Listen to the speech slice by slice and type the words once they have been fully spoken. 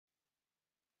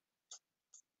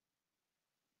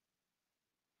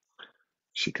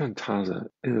Shikantaza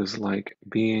is like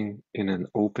being in an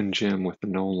open gym with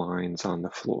no lines on the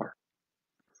floor.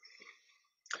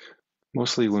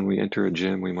 Mostly when we enter a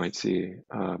gym, we might see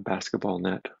a basketball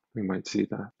net. We might see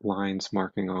the lines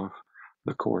marking off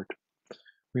the court.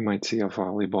 We might see a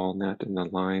volleyball net and the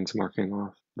lines marking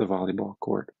off the volleyball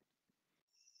court,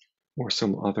 or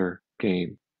some other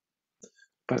game.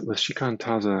 But with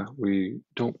Shikantaza, we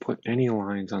don't put any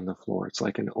lines on the floor. It's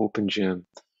like an open gym,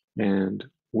 and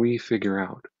we figure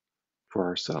out for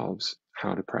ourselves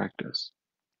how to practice.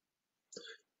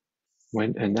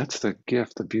 And that's the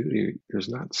gift, the beauty. There's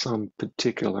not some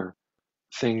particular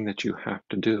thing that you have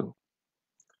to do.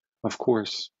 Of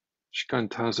course,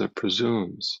 Shikantaza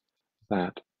presumes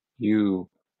that you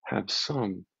have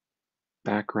some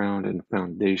background and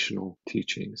foundational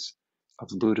teachings of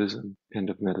Buddhism and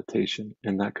of meditation,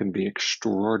 and that can be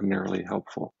extraordinarily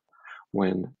helpful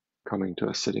when coming to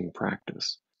a sitting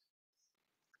practice.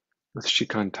 With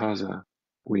Shikantaza,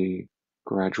 we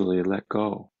gradually let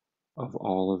go of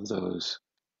all of those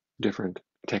different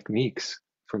techniques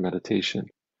for meditation,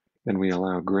 and we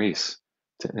allow grace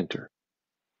to enter.